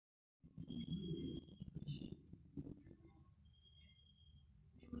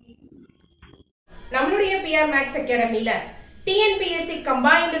நம்மளுடைய PR Maths Academy ல TNPSC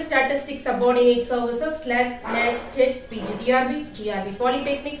Combined Statistics Subordinate Services SLET, NET, TET, PGTRB, TRB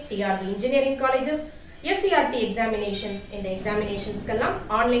Polytechnic, TRB Engineering Colleges, SCERT examinations இந்த examinationsக்கெல்லாம்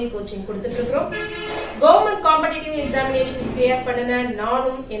online coaching கொடுத்துட்டு இருக்கோம். Government competitive examinations clear பண்ணன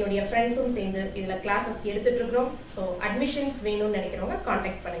நானும் என்னுடைய ஃப்ரெண்ட்ஸும் சேர்ந்து இதுல கிளாसेस எடுத்துட்டு இருக்கோம். சோ அட்மிஷன்ஸ் வேணும்னு நினைக்கிறவங்க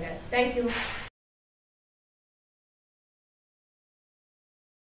कांटेक्ट பண்ணுங்க. Thank you.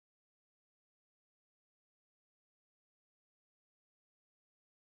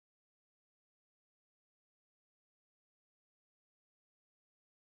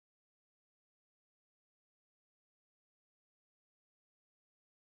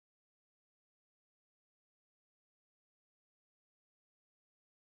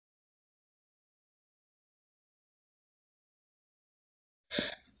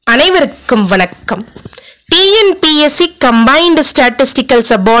 அனைவருக்கும் வணக்கம். TNPSC Combined Statistical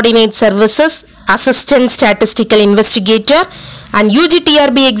Subordinate Services Assistant Statistical Investigator and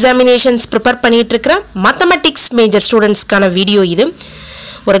UGTRB examinations prepare பண்ணிட்டு இருக்கிற Mathematics major ஸ்டூடெண்ட்ஸ்க்கான வீடியோ இது.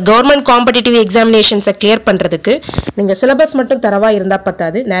 ஒரு கவர்மெண்ட் காம்படிட்டிவ் எக்ஸாமினேஷன்ஸை கிளியர் பண்ணுறதுக்கு நீங்கள் சிலபஸ் மட்டும் தரவாக இருந்தால்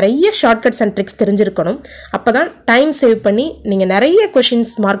பத்தாது, நிறைய ஷார்ட்கட்ஸ் அண்ட் ட்ரிக்ஸ் தெரிஞ்சிருக்கணும். அப்போ தான் டைம் சேவ் பண்ணி நீங்கள் நிறைய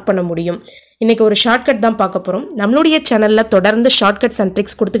கொஷின்ஸ் மார்க் பண்ண முடியும். இன்றைக்கி ஒரு ஷார்ட்கட் தான் பார்க்க போகிறோம். நம்மளுடைய சேனலில் தொடர்ந்து ஷார்ட்கட்ஸ் அண்ட்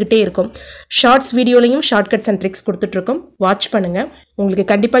ட்ரிக்ஸ் கொடுத்துக்கிட்டே இருக்கும். ஷார்ட்ஸ் வீடியோலையும் ஷார்ட்கட்ஸ் அண்ட் ட்ரிக்ஸ் கொடுத்துட்ருக்கோம். வாட்ச் பண்ணுங்கள், உங்களுக்கு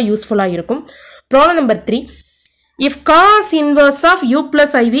கண்டிப்பாக யூஸ்ஃபுல்லாக இருக்கும். Problem number 3. If cos inverse of u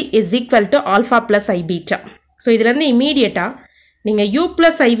plus iv is equal to alpha plus I beta. So இதுலேருந்து இமீடியட்டாக நீங்கள் u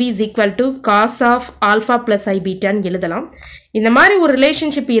plus iv is equal to cos of alpha plus I betaன்னு எழுதலாம். இந்த மாதிரி ஒரு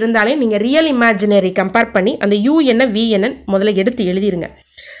ரிலேஷன்ஷிப் இருந்தாலே நீங்கள் ரியல் இமேஜினரி கம்பேர் பண்ணி அந்த u என்ன v என்ன முதல்ல எடுத்து எழுதிருங்க.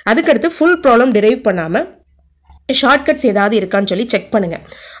 அதுக்கடுத்து ஃபுல் ப்ராப்ளம் டிரைவ் பண்ணாமல் ஷார்ட்கட்ஸ் ஏதாவது இருக்கான்னு சொல்லி செக் பண்ணுங்கள்.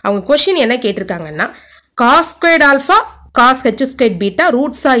 அவங்க கொஷின் என்ன கேட்டிருக்காங்கன்னா, cos squared alpha cos H squared beta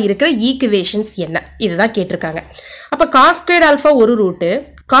ரூட்ஸாக இருக்கிற ஈக்குவேஷன்ஸ் என்ன, இதுதான் கேட்டிருக்காங்க. அப்போ காஸ் ஸ்கொயர்ட் ஆல்ஃபா ஒரு route,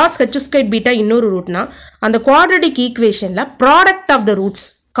 cos H squared beta இன்னொரு ரூட்னா அந்த குவாட்ரடிக் ஈக்குவேஷனில் product of the roots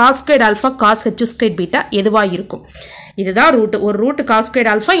cos squared alpha cos H squared beta எதுவாக இருக்கும்? இதுதான் ரூட்டு. ஒரு ரூட்டு காஸ்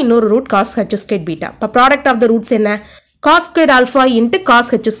ஸ்கொயர்ட் ஆல்ஃபா, இன்னொரு root cause H squared beta. இப்போ ப்ராடக்ட் ஆஃப் த ரூட்ஸ் என்ன? Cos squared alpha into cos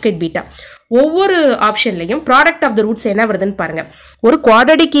H squared beta. ஒவ்வொரு ஆப்ஷன்லையும் product of the roots என்ன வருதுன்னு பாருங்கள். ஒரு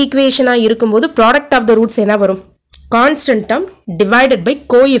குவாட்ரடிக் ஈக்குவேஷனாக இருக்கும்போது ப்ராடக்ட் ஆஃப் த ரூட்ஸ் என்ன வரும்? Constant term divided by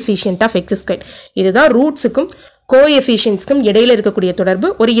coefficient of X square. இதுதான் ரூட்ஸுக்கும் கோஎஃபிஷியன்ஸ்க்கும் இடையில இருக்கக்கூடிய தொடர்பு,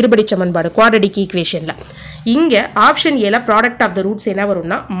 ஒரு இருபடி சமன்பாடு குவாட்ரடிக் ஈக்குவேஷனில். இங்கே ஆப்ஷன் ஏல ப்ராடக்ட் ஆஃப் த ரூட்ஸ் என்ன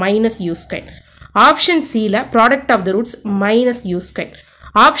வரும்னா மைனஸ் யூ ஸ்கொயர். ஆப்ஷன் சியில் product of the roots minus u square.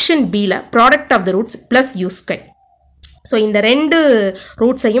 Option பியில் product of the roots plus u square. So இந்த ரெண்டு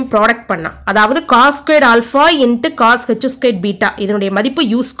ரூட்ஸையும் ப்ராடக்ட் பண்ணால், அதாவது cos squared alpha into cos H squared beta, இதனுடைய மதிப்பு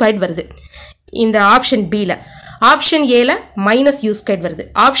யூ ஸ்கொயர்ட் வருது இந்த ஆப்ஷன் பியில். ஆப்ஷன் ஏல மைனஸ் யூ ஸ்கொயர்ட் வருது,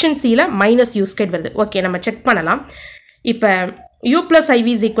 ஆப்ஷன் சியில் மைனஸ் யூ ஸ்கொயர்ட் வருது. ஓகே, நம்ம செக் பண்ணலாம். இப்போ you plus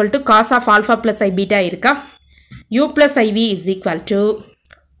IV is equal to cos of alpha plus I beta இருக்கா? You plus IV is equal to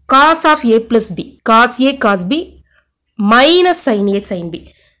cos of A plus B, cos A cos B minus sign A sine B.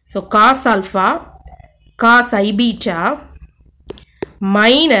 So cos alpha cos I beta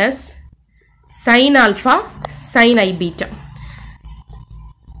minus sin alpha sin I beta.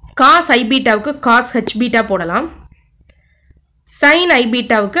 cos I beta வுக்கு cos h beta போடலாம், sin I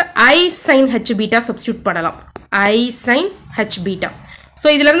beta வுக்கு I sin h beta substitute பண்ணலாம், I sin h beta. So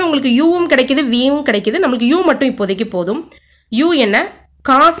இதிலிருந்து உங்களுக்கு uவும் கிடைக்குது vயும் கிடைக்குது. நம்மளுக்கு u மட்டும் இப்போதைக்கு போதும். u என்ன?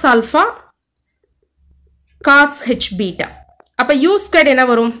 cos alpha cos h beta. அப்போ u ஸ்கொயர்ட் என்ன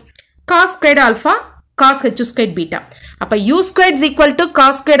வரும்? cos squared alpha cos h squared beta. அப்ப u squared is equal to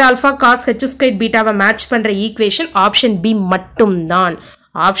cos squared alpha cos h squared beta why match பண்ற ஈக்குவேஷன் ஆப்ஷன் பி மட்டும் தான்.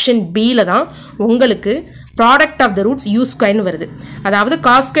 Option பில தான் உங்களுக்கு product of the roots u ஸ்கொயர்னு வருது. அதாவது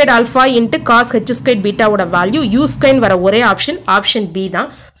cos squared alpha into cos h squared beta ஓட வேல்யூ u ஸ்கொயர்னு வர ஒரே ஆப்ஷன் ஆப்ஷன் பி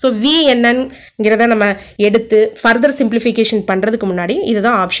தான். ஸோ v என்னங்கிறத நம்ம எடுத்து ஃபர்தர் சிம்பிளிஃபிகேஷன் பண்ணுறதுக்கு முன்னாடி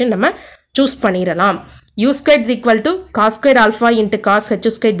இதுதான் ஆப்ஷன் நம்ம சூஸ் பண்ணிடலாம். u squared is equal to cos squared alpha into cos h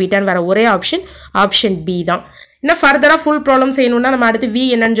squared beta வர ஒரே ஆப்ஷன் ஆப்ஷன் பி தான். இன்னும் ஃபர்தராக ஃபுல் ப்ராப்ளம் செய்யணும்னா நம்ம அடுத்து v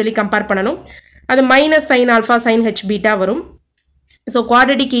என்னன்னு சொல்லி கம்பேர் பண்ணணும். அது minus sign alpha sign H beta வரும். ஸோ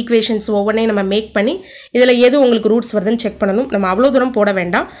குவாட்ரடிக் ஈக்குவேஷன்ஸ் ஒவ்வொன்றையும் நம்ம மேக் பண்ணி இதில் எது உங்களுக்கு ரூட்ஸ் வருதுன்னு செக் பண்ணணும். நம்ம அவ்வளோ தூரம் போட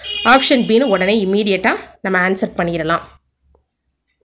வேண்டாம். ஆப்ஷன் பின்னு உடனே இமீடியட்டாக நம்ம ஆன்சர் பண்ணிடலாம்.